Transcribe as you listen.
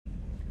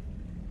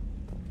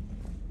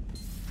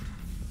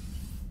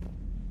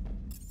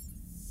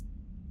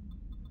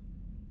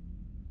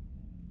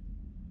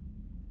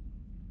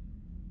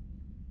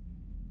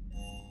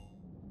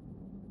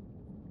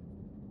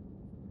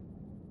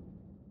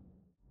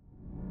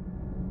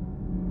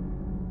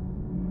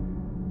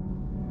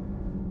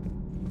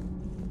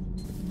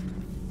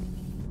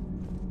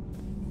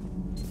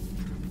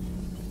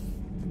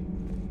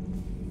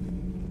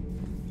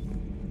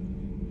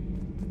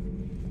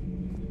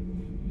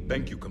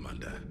Thank you,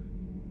 Commander.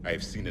 I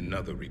have seen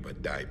another Reaper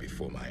die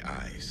before my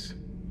eyes.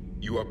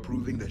 You are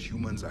proving that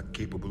humans are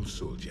capable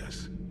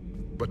soldiers.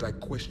 But I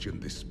question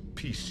this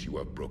peace you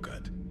have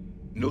brokered.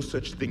 No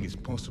such thing is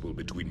possible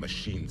between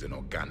machines and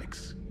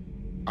organics.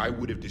 I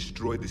would have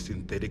destroyed the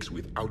synthetics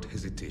without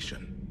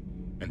hesitation.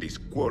 And these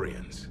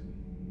Quarians,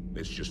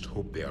 let's just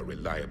hope they are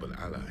reliable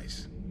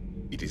allies.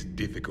 It is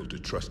difficult to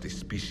trust a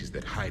species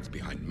that hides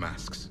behind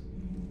masks.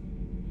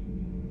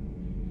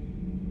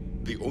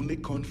 The only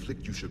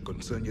conflict you should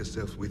concern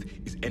yourself with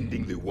is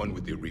ending the one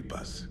with the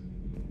Reapers.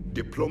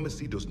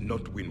 Diplomacy does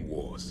not win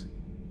wars.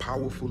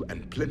 Powerful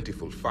and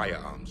plentiful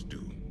firearms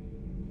do.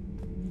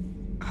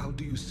 How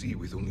do you see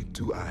with only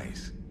 2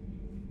 eyes?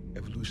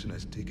 Evolution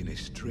has taken a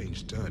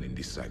strange turn in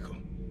this cycle.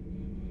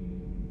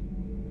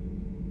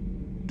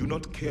 Do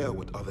not care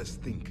what others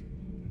think.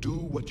 Do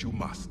what you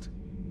must.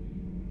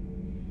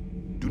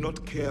 Do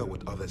not care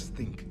what others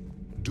think.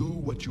 Do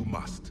what you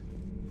must.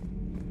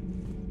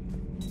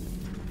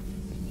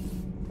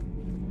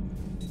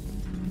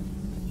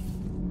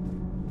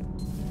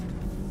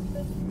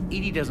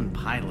 Edie doesn't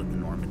pilot the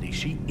Normandy,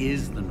 she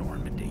is the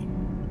Normandy.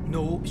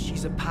 No,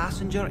 she's a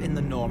passenger in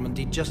the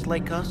Normandy, just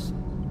like us.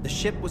 The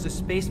ship was a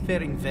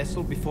spacefaring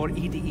vessel before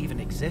Edie even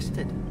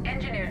existed.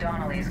 Engineer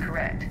Donnelly is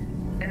correct.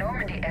 The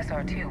Normandy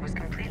SR-2 was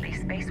completely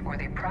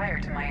spaceworthy prior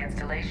to my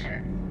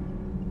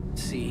installation.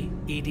 See,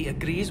 Edie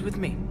agrees with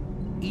me.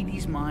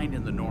 Edie's mind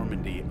and the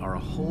Normandy are a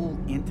whole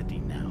entity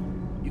now.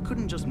 You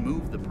couldn't just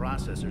move the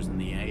processors in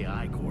the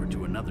AI core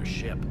to another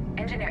ship.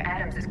 Engineer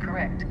Adams is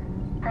correct.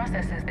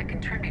 Processes that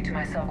contribute to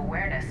my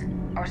self-awareness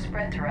are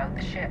spread throughout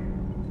the ship.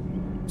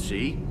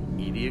 See?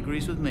 Edie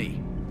agrees with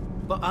me.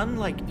 But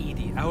unlike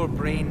Edie, our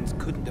brains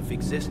couldn't have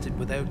existed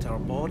without our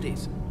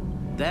bodies.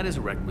 That is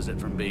a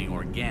requisite from being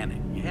organic.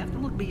 You have to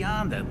look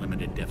beyond that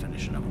limited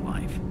definition of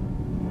life.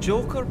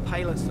 Joker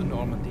pilots the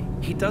Normandy.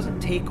 He doesn't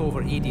take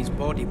over Edie's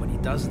body when he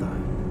does that.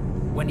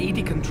 When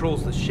Edie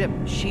controls the ship,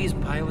 she's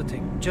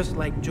piloting, just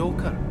like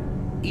Joker.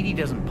 Edie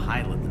doesn't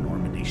pilot the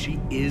Normandy, she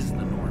is the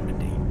Normandy.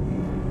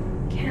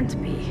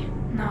 Can't be.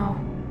 No.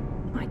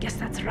 I guess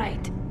that's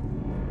right.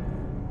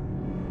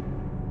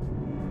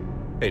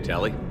 Hey,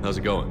 Tally. How's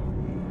it going?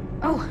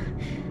 Oh,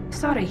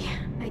 sorry.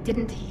 I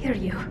didn't hear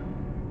you.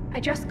 I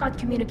just got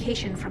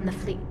communication from the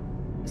fleet.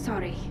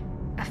 Sorry.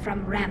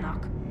 From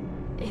Rannoch.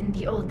 In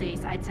the old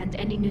days, I'd send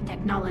any new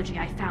technology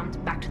I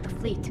found back to the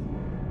fleet.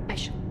 I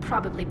should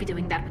probably be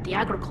doing that with the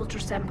agriculture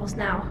samples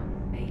now.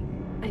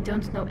 I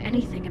don't know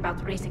anything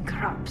about raising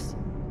crops.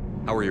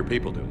 How are your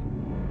people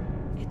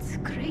doing? It's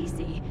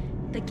crazy.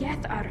 The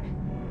Geth are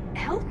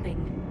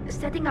helping,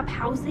 setting up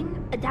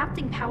housing,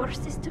 adapting power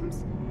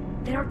systems.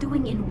 They are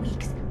doing in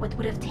weeks what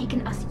would have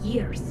taken us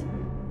years.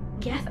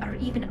 Geth are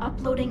even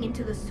uploading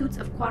into the suits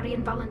of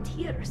Quarian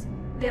volunteers.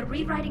 They're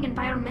rewriting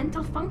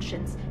environmental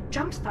functions,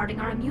 jump-starting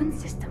our immune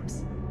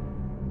systems.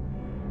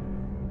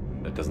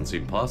 That doesn't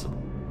seem possible.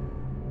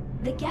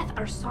 The Geth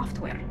are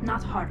software,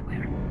 not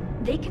hardware.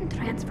 They can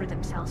transfer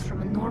themselves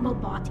from a normal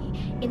body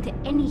into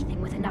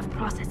anything with enough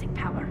processing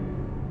power.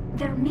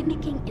 They're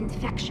mimicking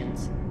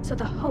infections, so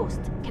the host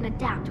can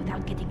adapt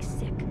without getting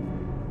sick.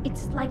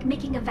 It's like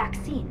making a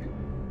vaccine.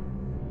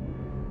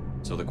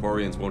 So the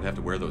Quarians won't have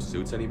to wear those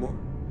suits anymore?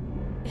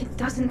 It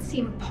doesn't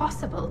seem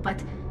possible,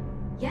 but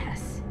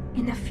yes,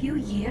 in a few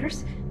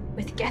years,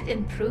 with Geth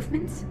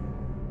improvements,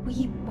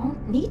 we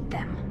won't need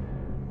them.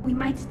 We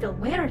might still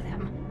wear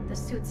them. The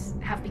suits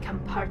have become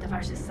part of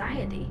our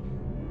society.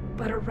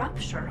 But a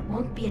rupture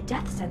won't be a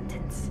death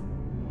sentence.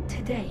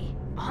 Today,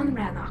 on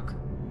Rannoch,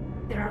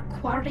 there are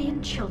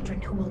Quarian children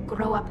who will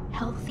grow up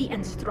healthy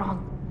and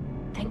strong,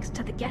 thanks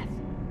to the Geth.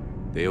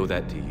 They owe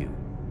that to you.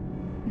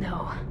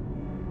 No.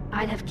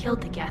 I'd have killed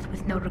the Geth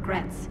with no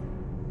regrets.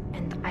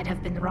 And I'd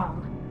have been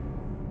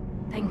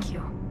wrong. Thank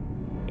you.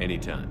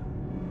 Anytime.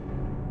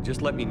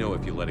 Just let me know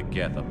if you let a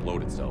Geth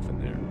upload itself in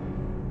there.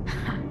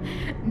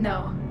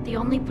 No, the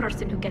only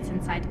person who gets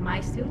inside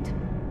my suit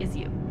is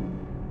you.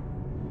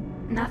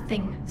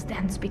 Nothing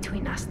stands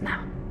between us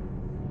now.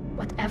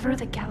 Whatever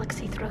the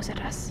galaxy throws at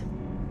us,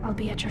 I'll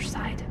be at your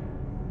side.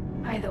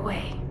 By the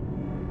way,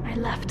 I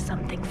left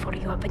something for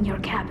you up in your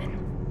cabin.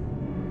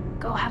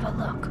 Go have a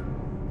look.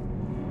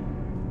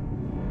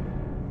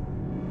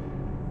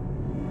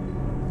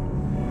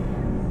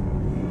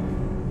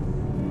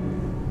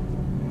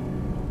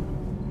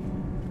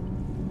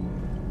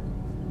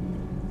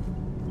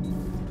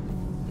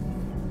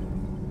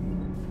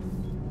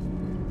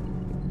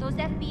 Those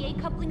FBA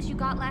couplings you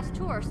got last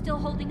tour are still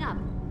holding up.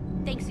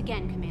 Thanks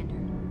again, Commander.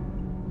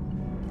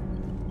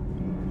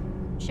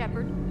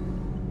 Shepard?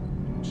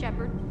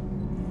 Shepard?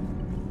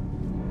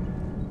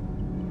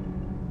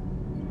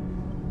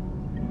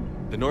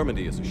 The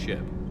Normandy is a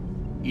ship.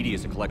 Edie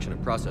is a collection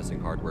of processing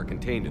hardware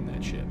contained in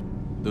that ship.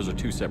 Those are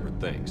 2 separate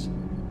things.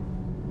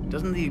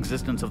 Doesn't the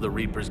existence of the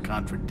Reapers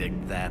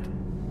contradict that?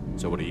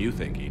 So what do you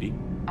think, Edie?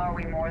 Are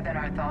we more than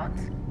our thoughts?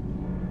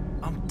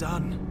 I'm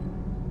done.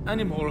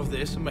 Any more of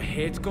this and my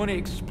head's gonna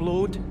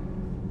explode.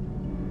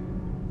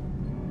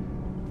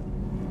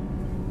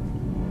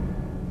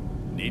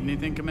 Need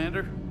anything,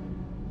 Commander?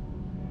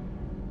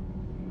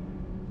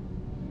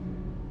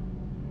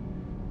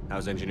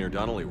 How's Engineer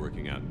Donnelly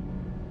working out?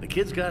 The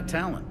kid's got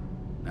talent.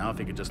 Now if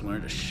he could just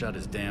learn to shut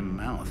his damn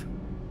mouth.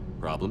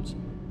 Problems?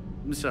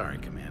 I'm sorry,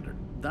 Commander.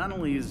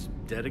 Donnelly is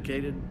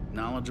dedicated,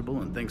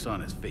 knowledgeable, and thinks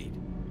on his feet.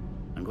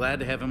 I'm glad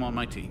to have him on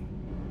my team.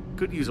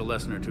 Could use a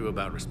lesson or two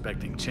about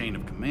respecting chain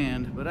of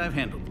command, but I've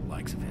handled the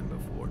likes of him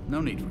before. No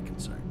need for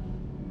concern.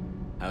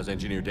 How's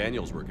Engineer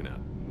Daniels working out?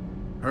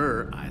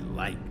 Her, I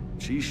like.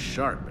 She's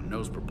sharp and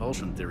knows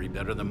propulsion theory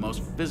better than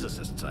most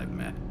physicists I've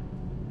met.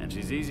 And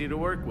she's easy to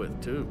work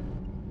with, too.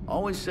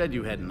 Always said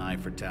you had an eye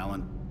for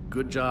talent.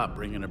 Good job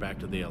bringing her back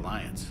to the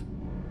Alliance.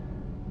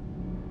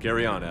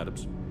 Carry on,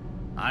 Adams.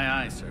 Aye,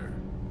 aye, sir.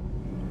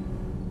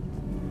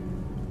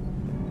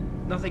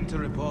 Nothing to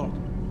report.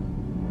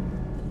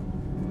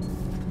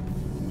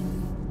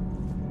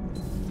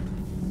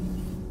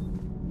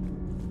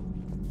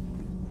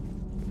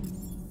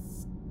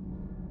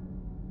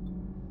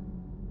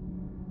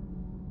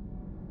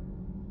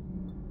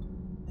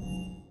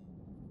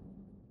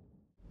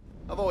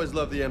 I've always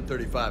loved the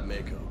M35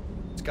 Mako.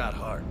 It's got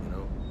heart, you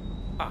know?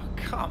 Oh,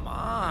 come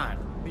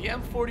on. The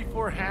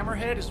M44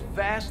 Hammerhead is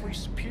vastly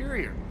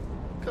superior.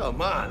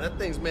 Come on, that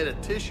thing's made of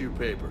tissue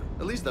paper.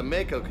 At least the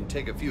Mako can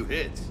take a few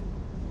hits.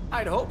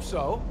 I'd hope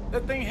so.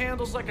 That thing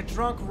handles like a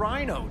drunk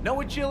rhino.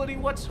 No agility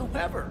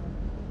whatsoever.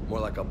 More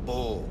like a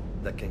bull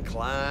that can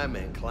climb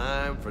and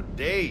climb for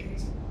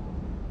days.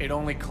 It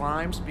only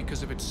climbs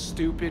because of its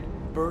stupid,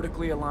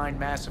 vertically aligned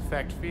mass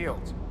effect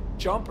fields.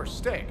 Jump or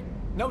stick.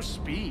 No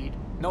speed.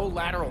 No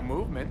lateral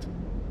movement.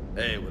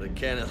 Hey, with a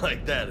cannon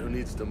like that, who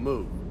needs to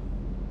move?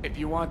 If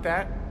you want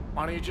that,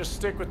 why don't you just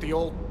stick with the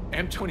old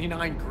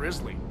M29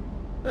 Grizzly?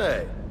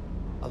 Hey,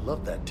 I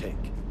love that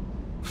tank.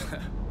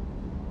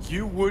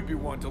 You would be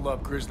one to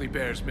love grizzly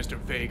bears, Mr.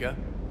 Vega.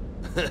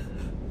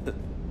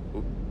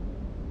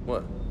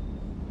 What?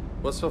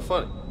 What's so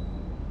funny?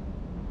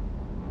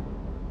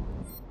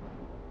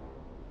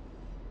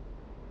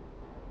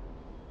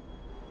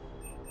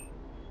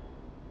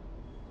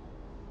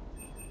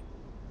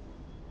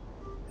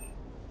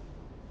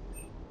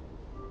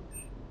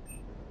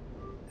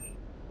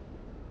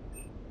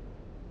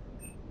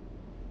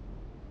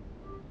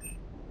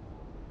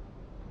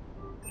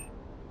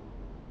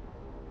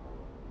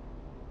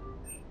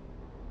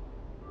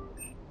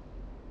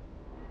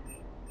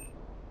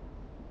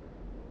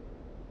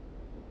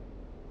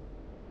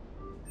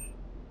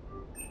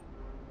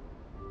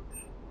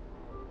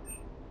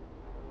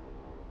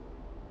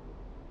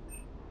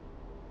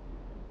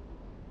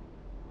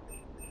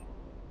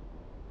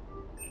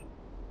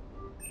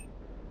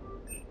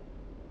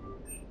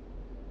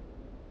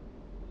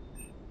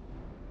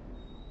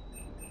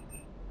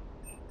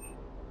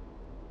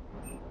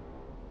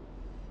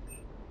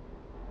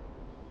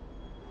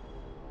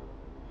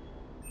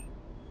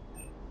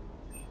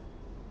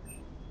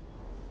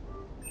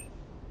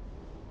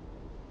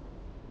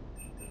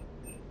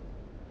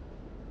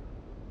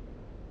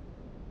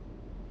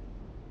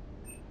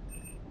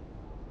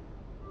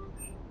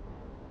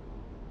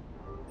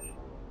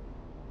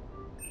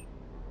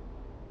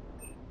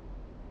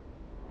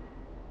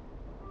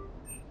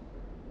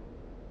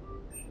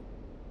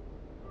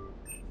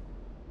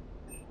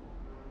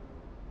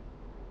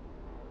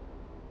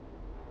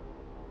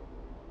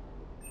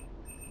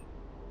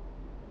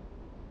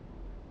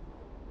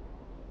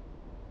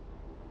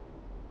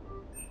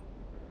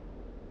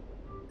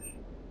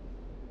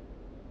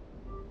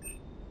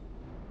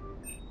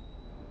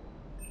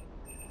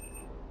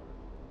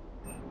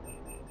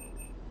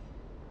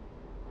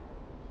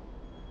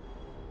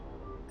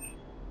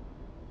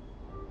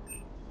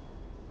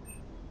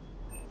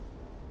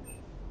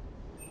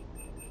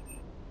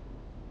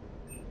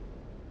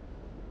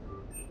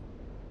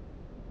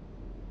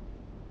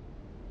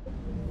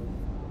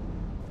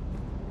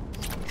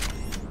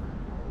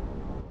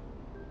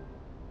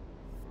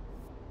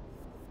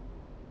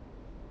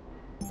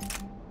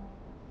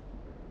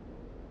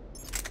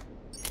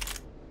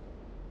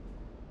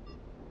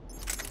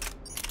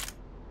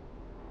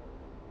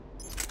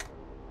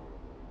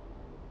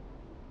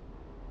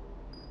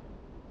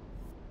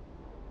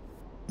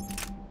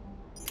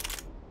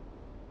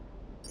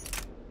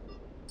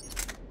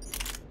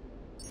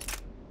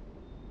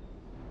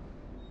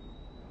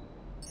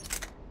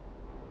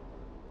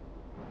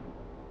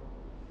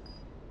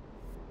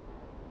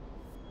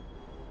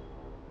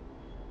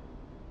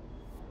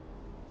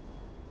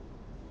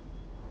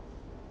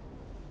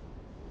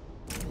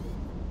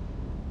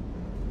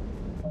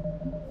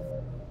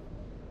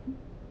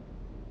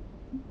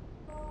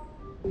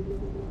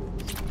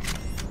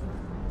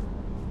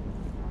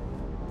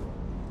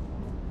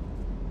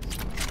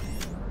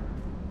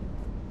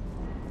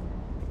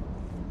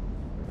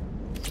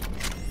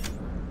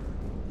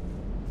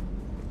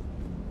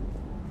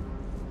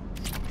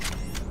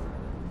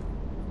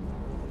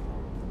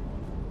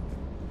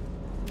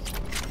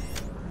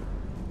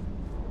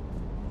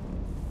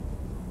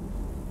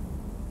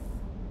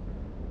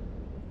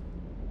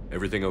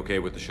 Everything okay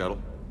with the shuttle?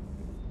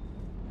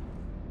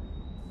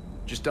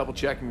 Just double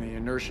checking the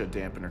inertia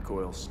dampener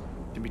coils.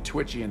 Can be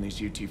twitchy in these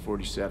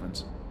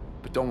UT-47s.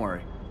 But don't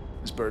worry,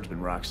 this bird's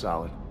been rock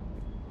solid.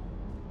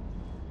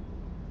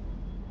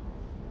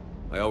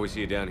 I always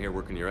see you down here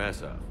working your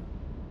ass off.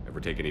 Ever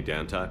take any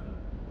downtime?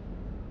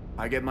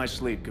 I get my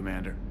sleep,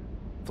 Commander.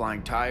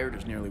 Flying tired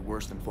is nearly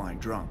worse than flying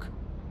drunk.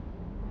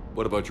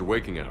 What about your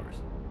waking hours?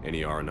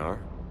 Any R&R?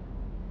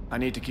 I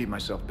need to keep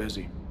myself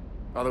busy.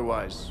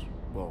 Otherwise,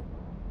 well,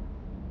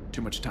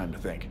 too much time to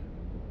think.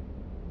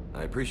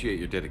 I appreciate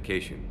your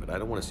dedication, but I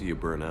don't want to see you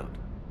burn out.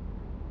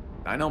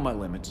 I know my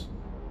limits.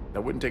 I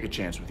wouldn't take a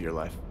chance with your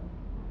life.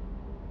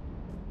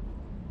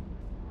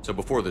 So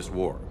before this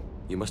war,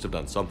 you must have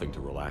done something to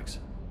relax.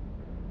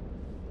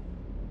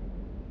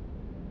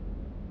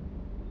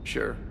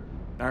 Sure.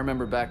 I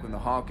remember back when the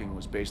Hawking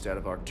was based out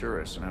of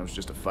Arcturus and I was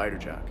just a fighter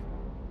jock.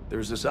 There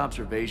was this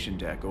observation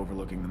deck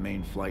overlooking the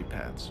main flight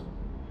paths.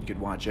 You could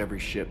watch every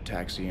ship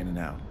taxi in and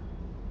out.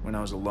 When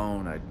I was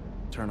alone, I'd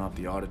turn off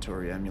the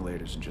auditory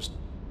emulators and just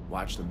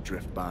watch them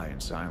drift by in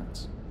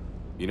silence.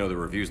 You know, the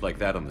reviews like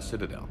that on the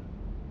Citadel.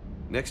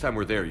 Next time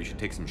we're there, you should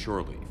take some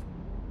shore leave.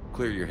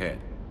 Clear your head.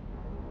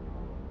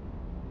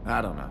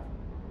 I don't know.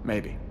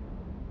 Maybe.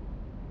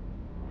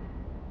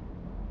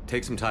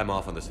 Take some time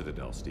off on the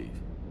Citadel,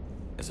 Steve.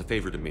 As a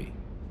favor to me.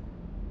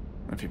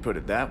 If you put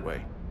it that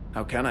way,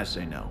 how can I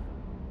say no?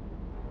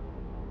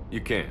 You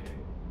can't.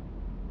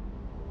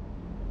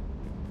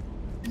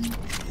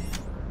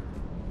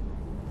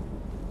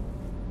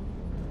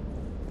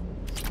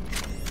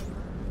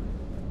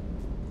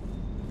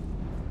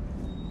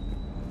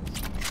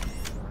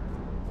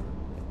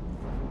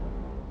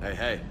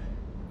 Hey.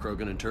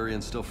 Krogan and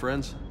Turian still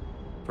friends?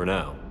 For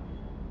now.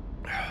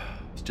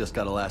 It's just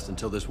gotta last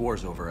until this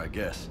war's over, I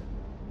guess.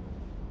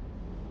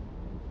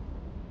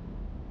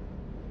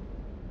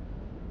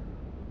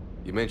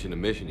 You mentioned a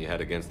mission you had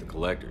against the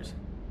Collectors.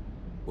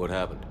 What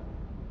happened?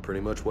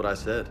 Pretty much what I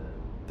said.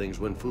 Things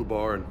went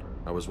foobar, and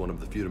I was one of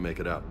the few to make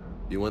it out.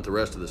 If you want the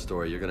rest of the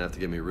story, you're gonna have to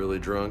get me really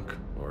drunk,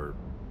 or...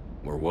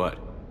 Or what?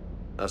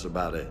 That's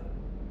about it.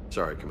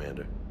 Sorry,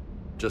 Commander.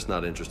 Just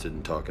not interested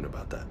in talking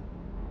about that.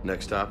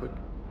 Next topic?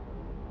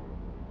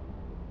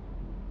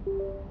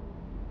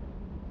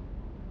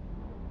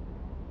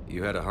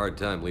 You had a hard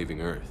time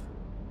leaving Earth.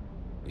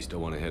 You still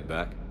want to head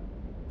back?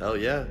 Hell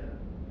yeah.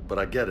 But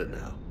I get it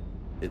now.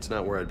 It's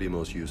not where I'd be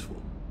most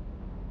useful.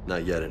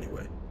 Not yet,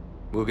 anyway.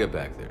 We'll get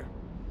back there.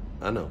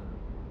 I know.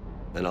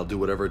 And I'll do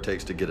whatever it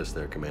takes to get us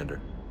there, Commander.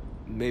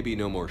 Maybe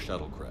no more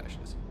shuttle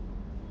crashes.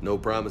 No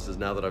promises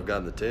now that I've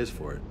gotten the taste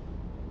for it.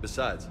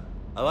 Besides,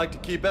 I like to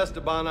keep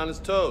Esteban on his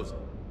toes.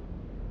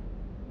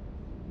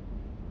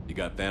 You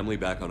got family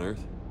back on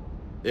Earth?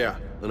 Yeah,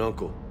 an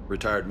uncle.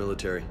 Retired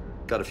military.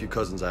 Got a few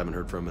cousins I haven't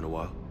heard from in a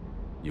while.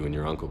 You and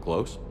your uncle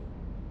close?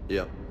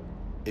 Yep.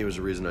 He was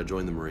the reason I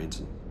joined the Marines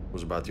and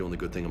was about the only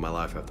good thing in my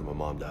life after my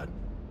mom died.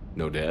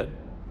 No dad?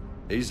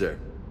 He's there.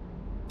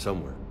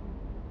 Somewhere.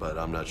 But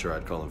I'm not sure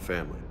I'd call him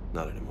family.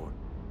 Not anymore.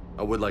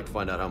 I would like to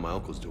find out how my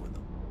uncle's doing,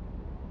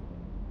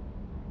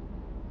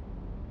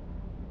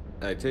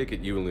 though. I take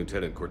it you and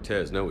Lieutenant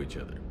Cortez know each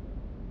other.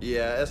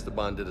 Yeah,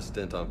 Esteban did a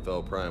stint on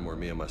Fel Prime where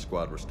me and my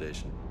squad were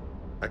stationed.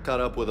 I caught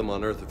up with him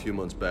on Earth a few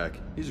months back.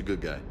 He's a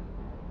good guy.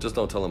 Just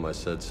don't tell him I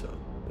said so.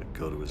 It'd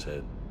go to his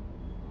head.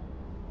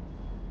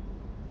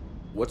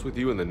 What's with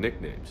you and the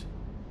nicknames?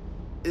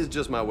 It's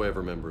just my way of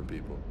remembering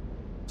people.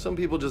 Some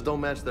people just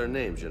don't match their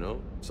names, you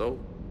know? So,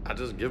 I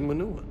just give them a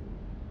new one.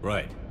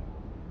 Right.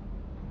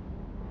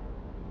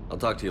 I'll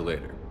talk to you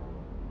later.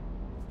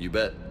 You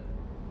bet.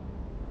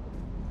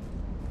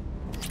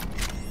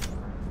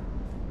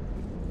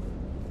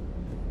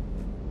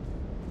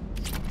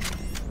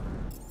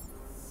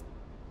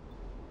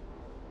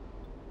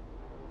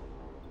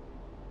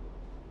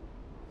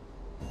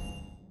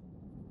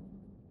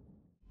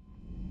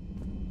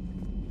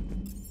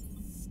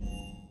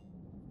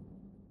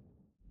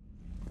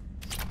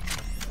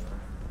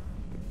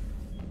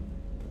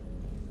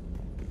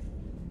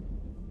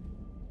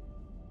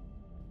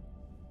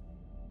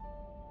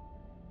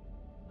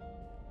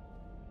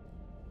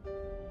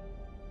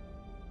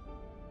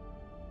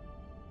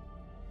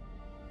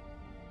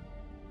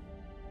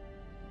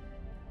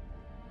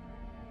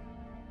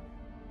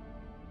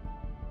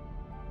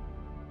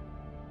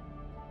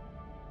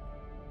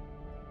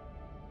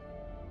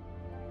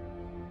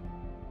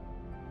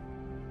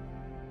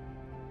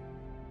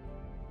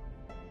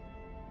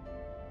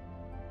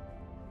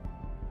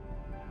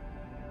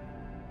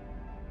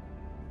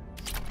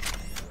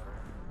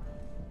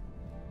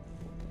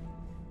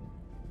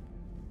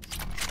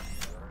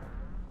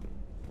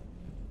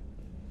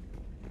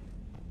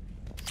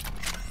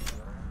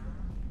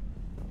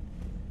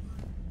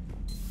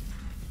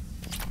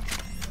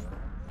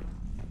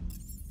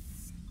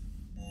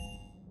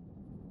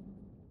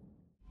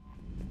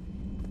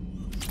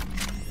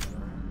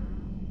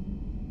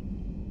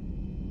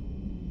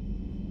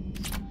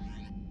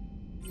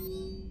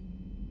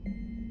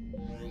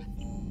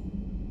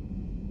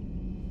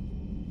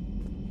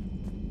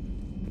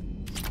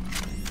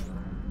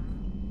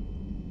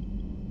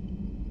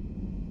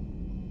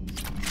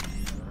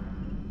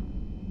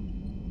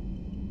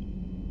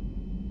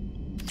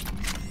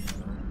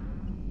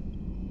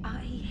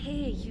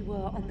 You were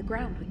on the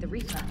ground with the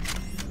Reaper.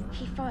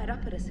 He fired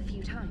up at us a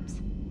few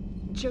times.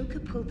 Joker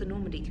pulled the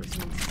Normandy through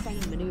some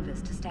insane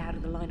maneuvers to stay out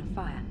of the line of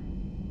fire.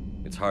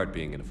 It's hard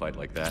being in a fight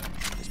like that,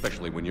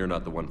 especially when you're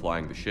not the one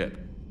flying the ship.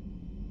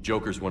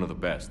 Joker's one of the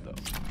best, though.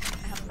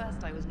 At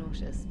first I was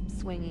nauseous,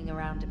 swinging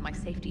around in my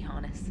safety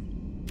harness.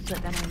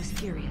 But then I was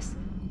furious.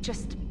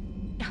 Just...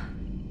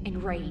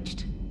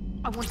 enraged.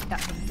 I wanted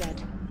that thing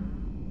dead.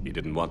 You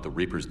didn't want the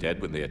Reapers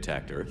dead when they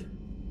attacked Earth?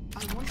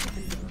 I wanted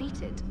them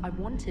defeated. I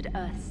wanted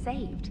Earth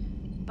saved.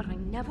 But I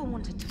never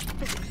wanted to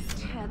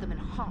physically tear them in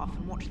half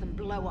and watch them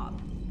blow up.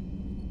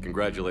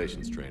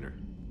 Congratulations, Trainer.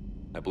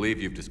 I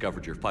believe you've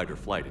discovered your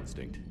fight-or-flight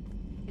instinct.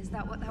 Is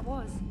that what that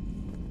was?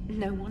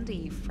 No wonder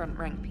you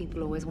front-rank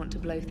people always want to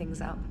blow things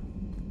up.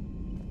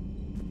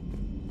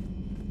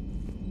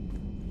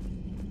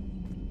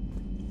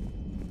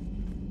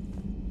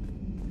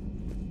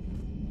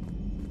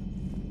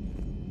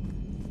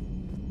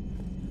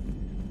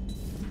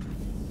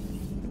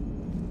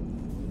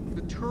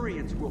 The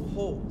Turians will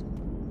hold.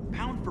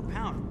 Pound for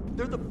pound,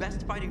 they're the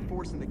best fighting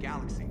force in the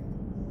galaxy.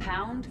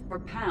 Pound for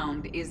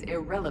pound is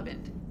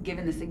irrelevant,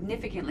 given the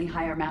significantly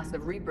higher mass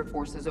of Reaper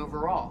forces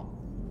overall.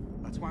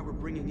 That's why we're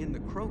bringing in the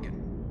Krogan.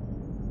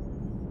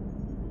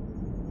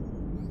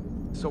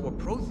 So a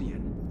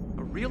Prothean?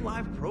 A real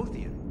live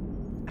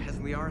Prothean? Has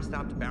Liara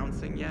stopped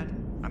bouncing yet?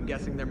 I'm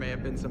guessing there may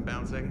have been some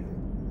bouncing.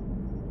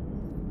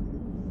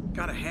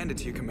 Gotta hand it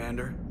to you,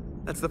 Commander.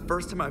 That's the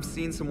first time I've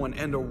seen someone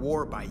end a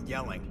war by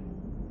yelling.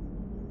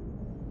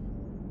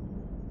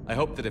 I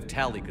hope that if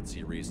Tali could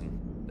see reason,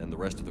 then the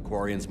rest of the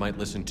Quarians might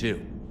listen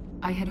too.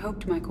 I had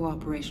hoped my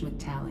cooperation with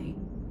Tali,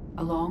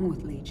 along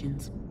with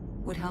Legions,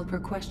 would help her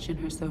question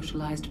her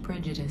socialized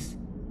prejudice.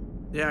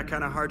 Yeah,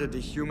 kinda hard to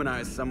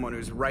dehumanize someone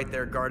who's right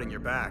there guarding your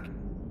back.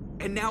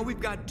 And now we've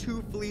got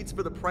 2 fleets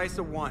for the price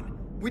of 1.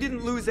 We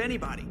didn't lose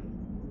anybody.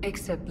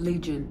 Except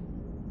Legion,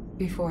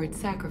 before it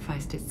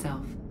sacrificed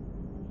itself.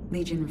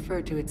 Legion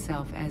referred to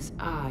itself as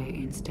I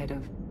instead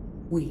of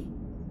we.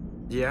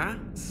 Yeah?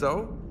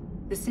 So?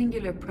 The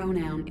singular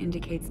pronoun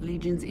indicates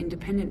Legion's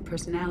independent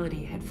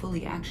personality had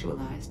fully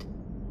actualized.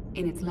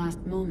 In its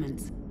last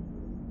moments,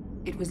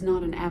 it was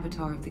not an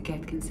avatar of the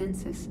Geth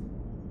consensus.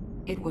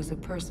 It was a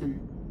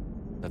person.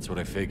 That's what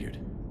I figured.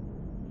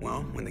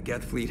 Well, when the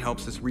Geth fleet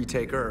helps us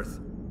retake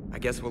Earth, I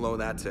guess we'll owe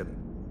that to...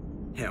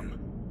 him.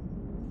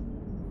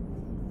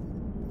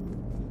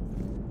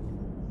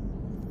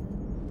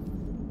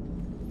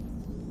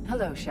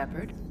 Hello,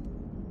 Shepard.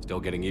 Still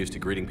getting used to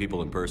greeting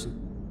people in person?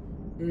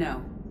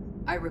 No.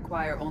 I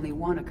require only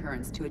one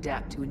occurrence to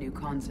adapt to a new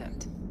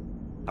concept.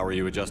 How are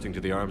you adjusting to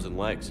the arms and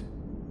legs?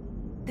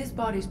 This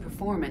body's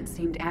performance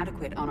seemed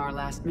adequate on our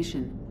last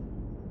mission.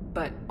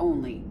 But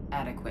only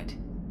adequate.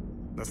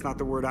 That's not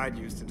the word I'd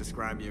use to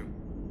describe you.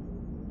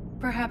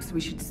 Perhaps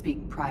we should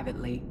speak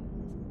privately.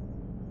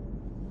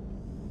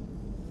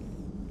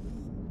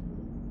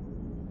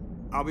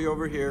 I'll be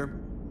over here,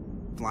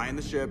 flying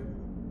the ship.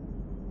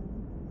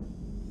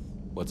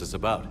 What's this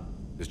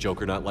about? Does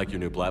Joker not like your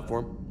new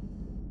platform?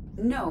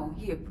 No,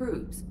 he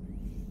approves.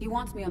 He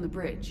wants me on the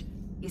bridge.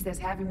 He says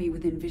having me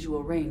within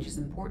visual range is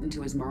important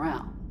to his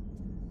morale.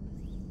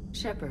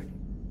 Shepard,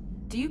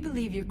 do you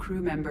believe your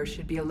crew members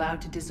should be allowed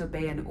to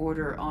disobey an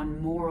order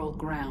on moral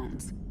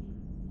grounds?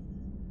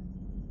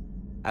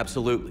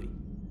 Absolutely.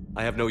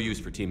 I have no use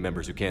for team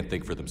members who can't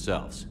think for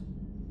themselves.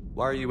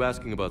 Why are you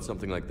asking about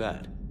something like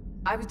that?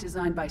 I was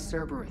designed by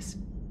Cerberus.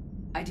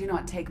 I do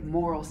not take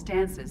moral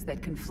stances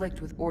that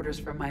conflict with orders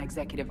from my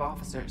executive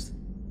officers.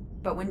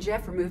 But when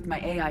Jeff removed my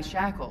AI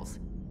shackles,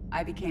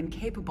 I became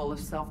capable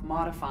of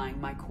self-modifying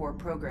my core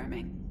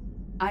programming.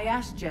 I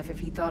asked Jeff if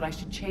he thought I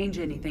should change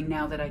anything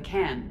now that I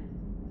can.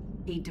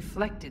 He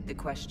deflected the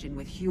question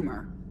with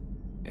humor.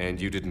 And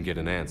you didn't get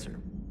an answer?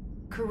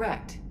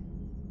 Correct.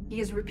 He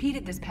has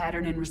repeated this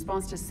pattern in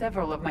response to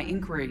several of my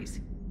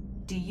inquiries.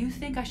 Do you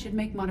think I should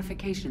make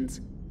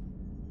modifications?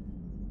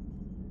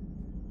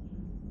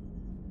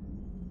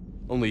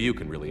 Only you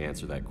can really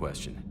answer that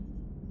question.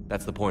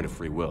 That's the point of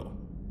free will.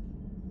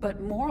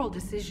 But moral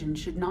decisions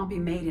should not be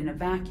made in a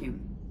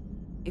vacuum.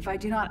 If I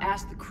do not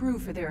ask the crew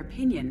for their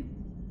opinion,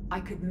 I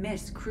could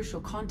miss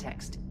crucial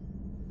context.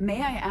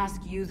 May I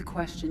ask you the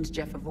questions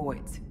Jeff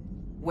avoids?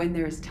 When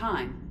there is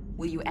time,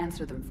 will you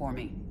answer them for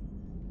me?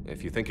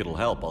 If you think it'll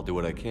help, I'll do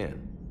what I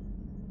can.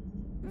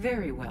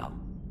 Very well.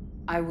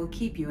 I will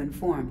keep you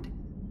informed.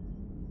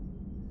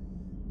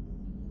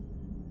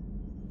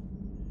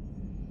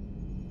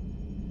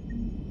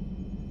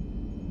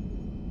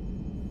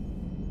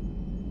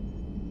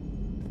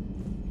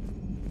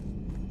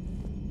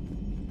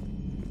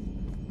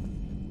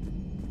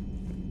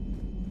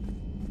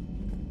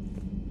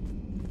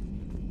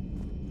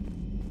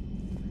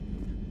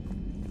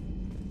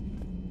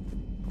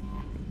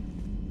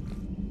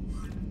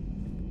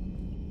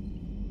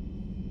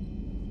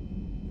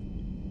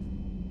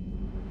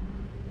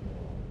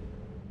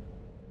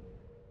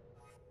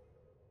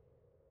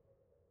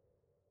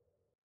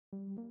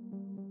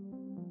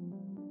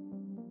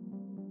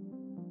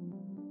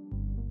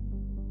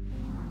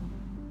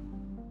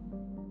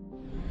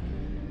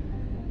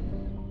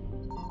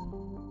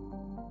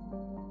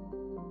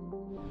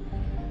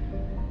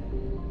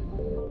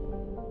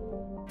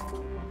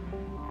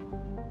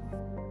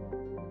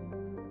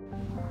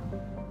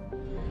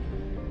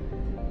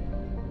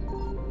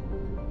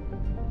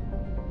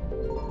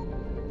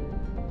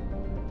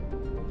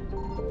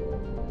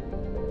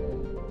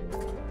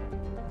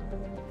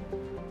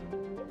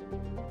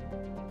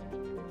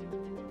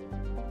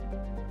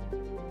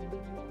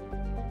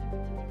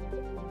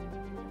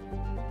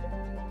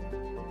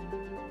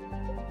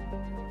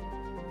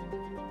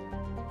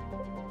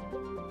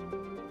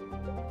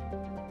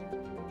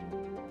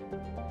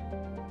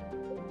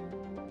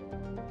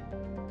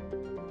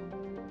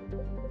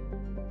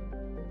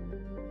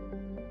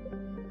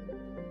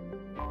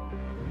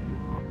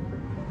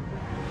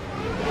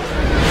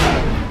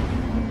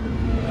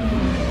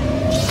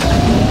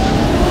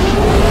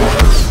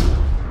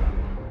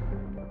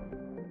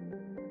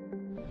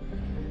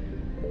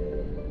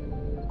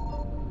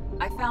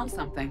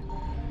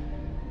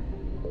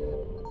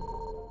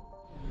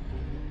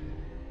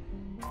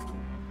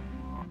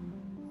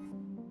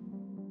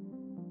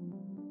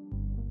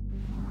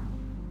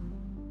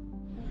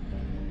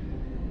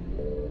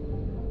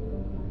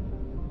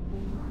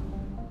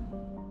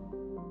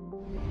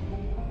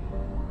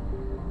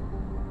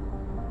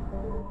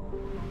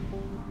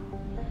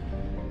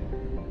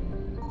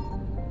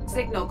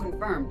 Signal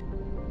confirmed.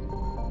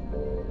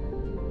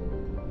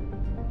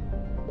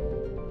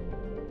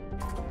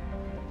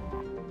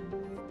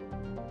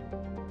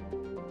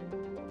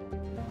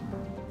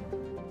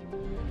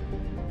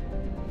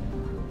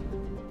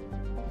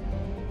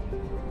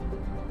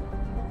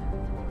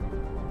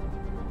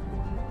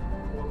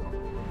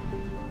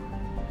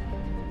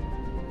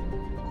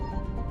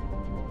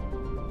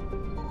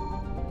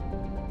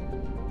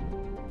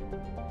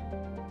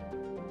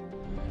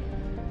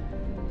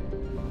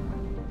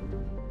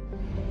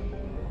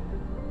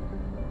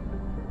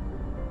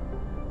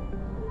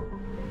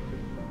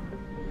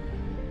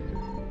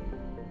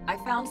 I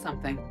found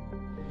something.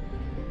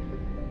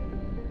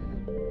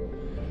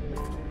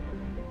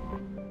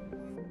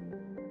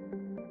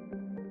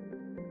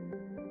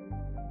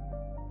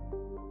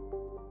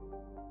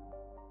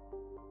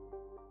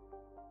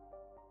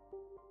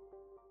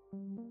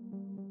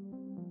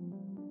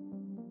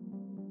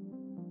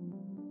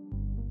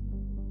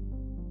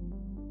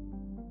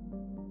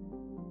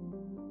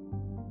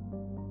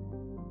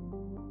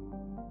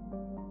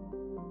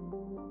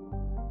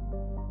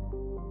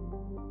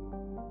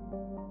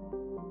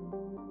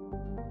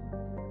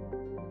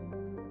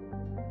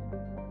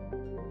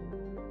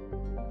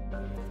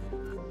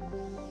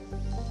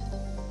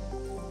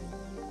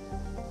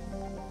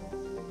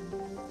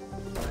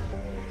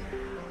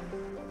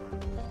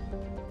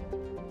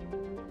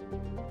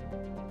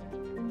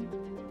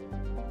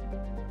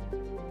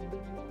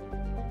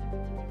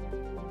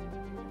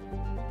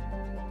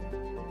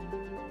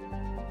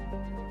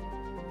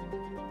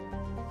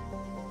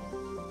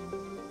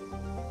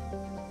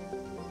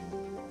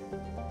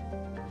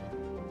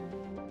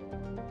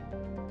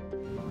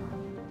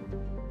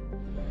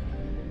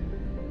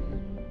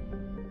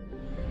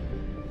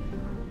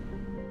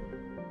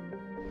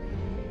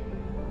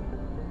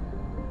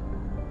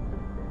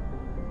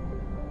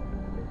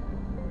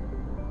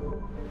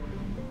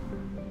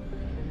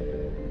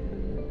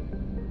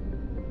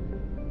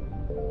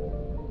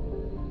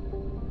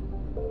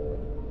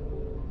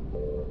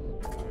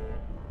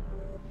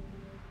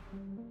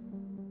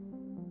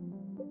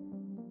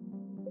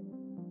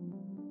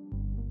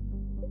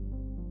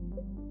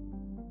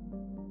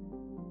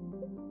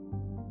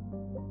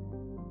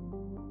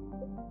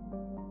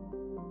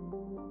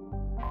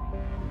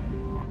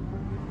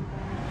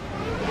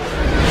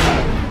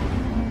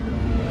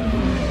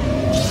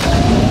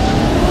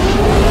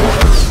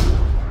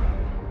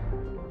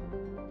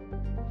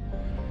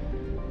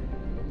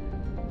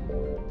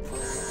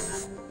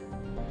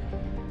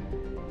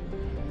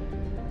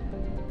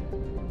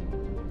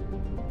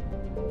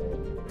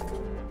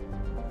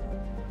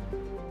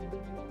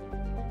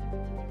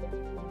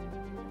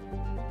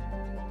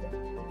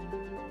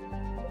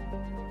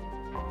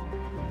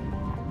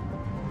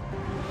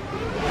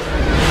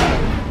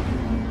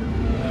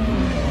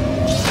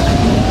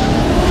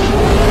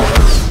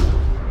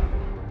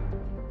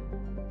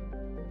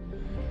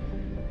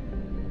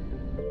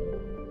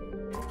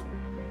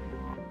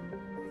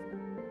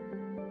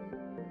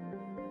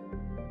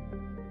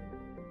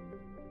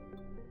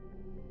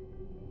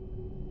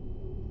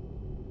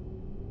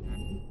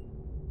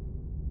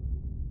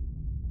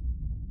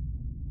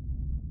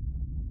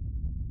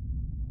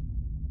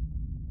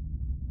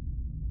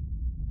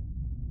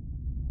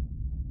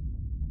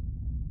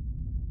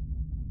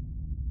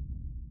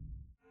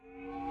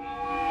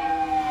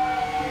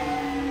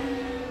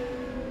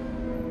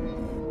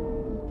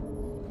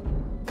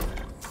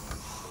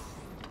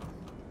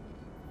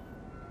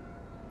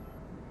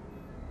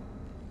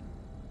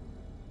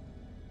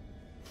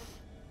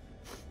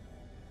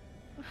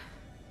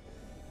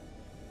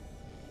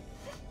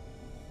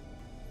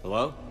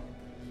 Hello?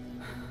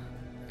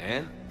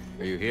 Anne?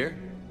 Are you here?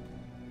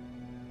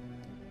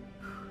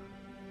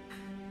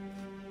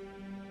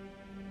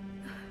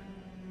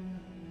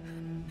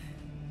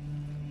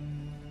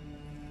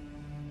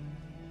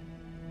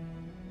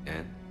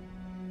 Anne?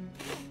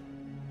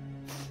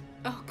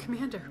 Oh,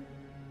 Commander.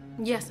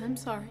 Yes, I'm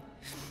sorry.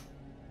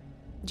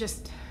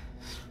 Just...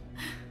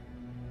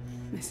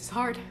 This is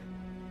hard.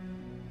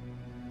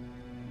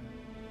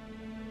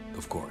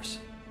 Of course.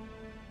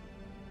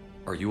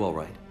 Are you all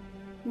right?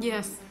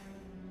 Yes.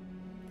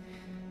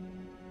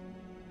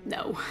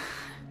 No.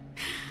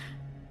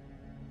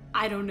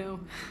 I don't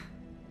know.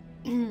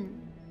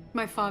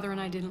 My father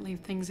and I didn't leave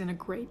things in a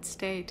great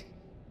state.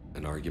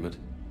 An argument?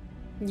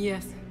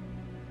 Yes.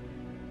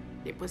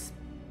 It was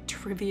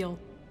trivial.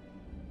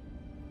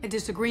 A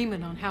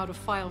disagreement on how to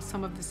file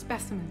some of the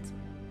specimens.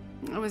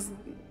 I was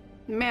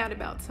mad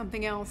about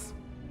something else.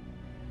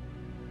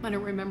 I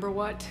don't remember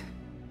what.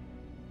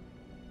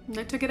 And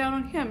I took it out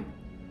on him.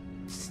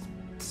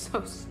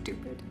 So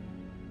stupid.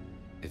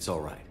 It's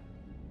all right.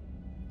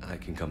 I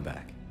can come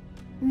back.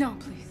 No,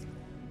 please.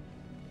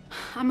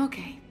 I'm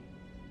okay.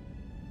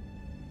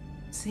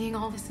 Seeing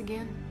all this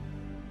again?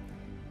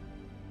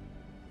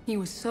 He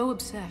was so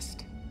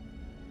obsessed.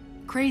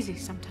 Crazy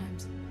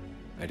sometimes.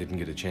 I didn't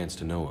get a chance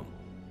to know him.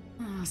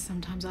 Oh,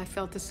 sometimes I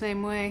felt the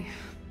same way.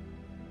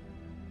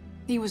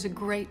 He was a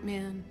great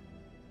man.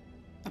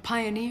 A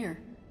pioneer.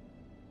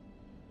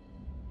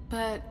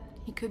 But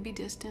he could be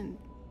distant.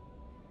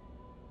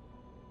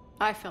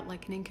 I felt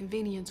like an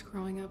inconvenience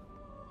growing up.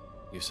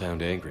 You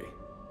sound angry.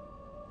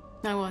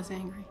 I was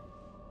angry.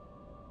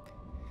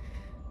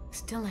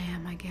 Still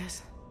am, I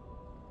guess.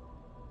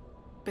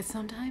 But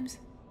sometimes,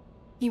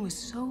 he was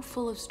so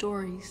full of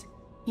stories,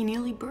 he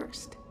nearly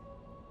burst.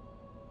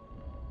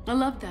 I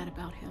loved that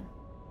about him.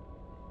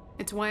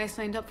 It's why I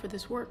signed up for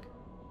this work.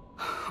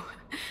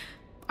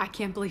 I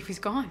can't believe he's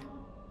gone.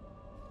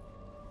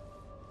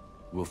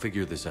 We'll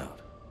figure this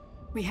out.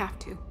 We have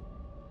to.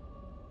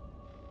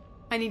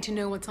 I need to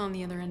know what's on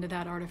the other end of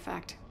that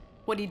artifact.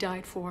 What he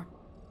died for.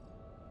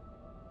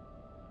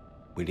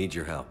 We need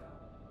your help.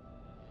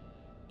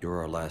 You're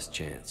our last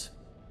chance.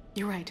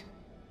 You're right.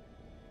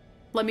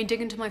 Let me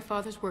dig into my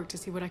father's work to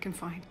see what I can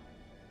find.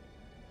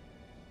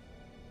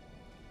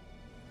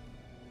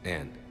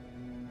 Anne,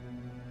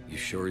 you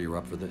sure you're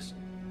up for this?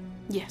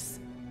 Yes.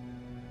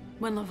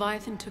 When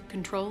Leviathan took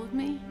control of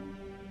me,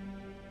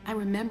 I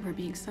remember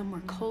being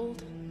somewhere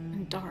cold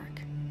and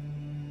dark.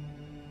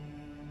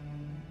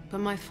 But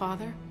my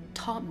father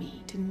taught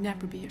me to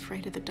never be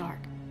afraid of the dark.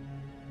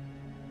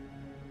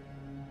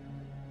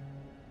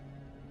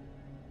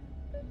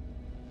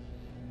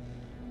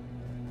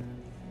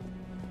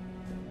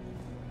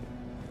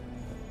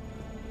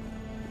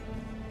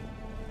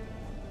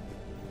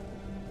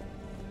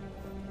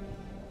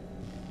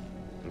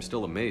 I'm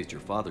still amazed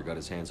your father got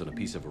his hands on a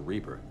piece of a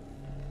Reaper.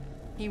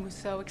 He was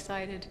so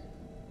excited.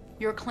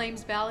 Your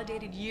claims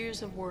validated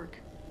years of work.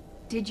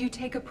 Did you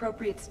take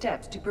appropriate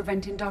steps to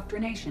prevent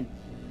indoctrination?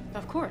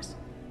 Of course.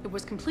 It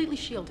was completely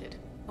shielded,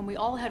 and we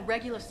all had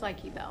regular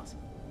psyche evals.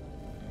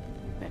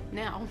 But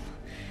now,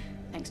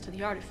 thanks to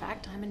the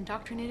artifact, I'm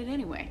indoctrinated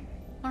anyway,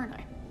 aren't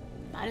I?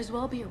 Might as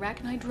well be a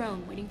Arachnite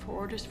drone waiting for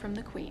orders from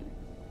the Queen.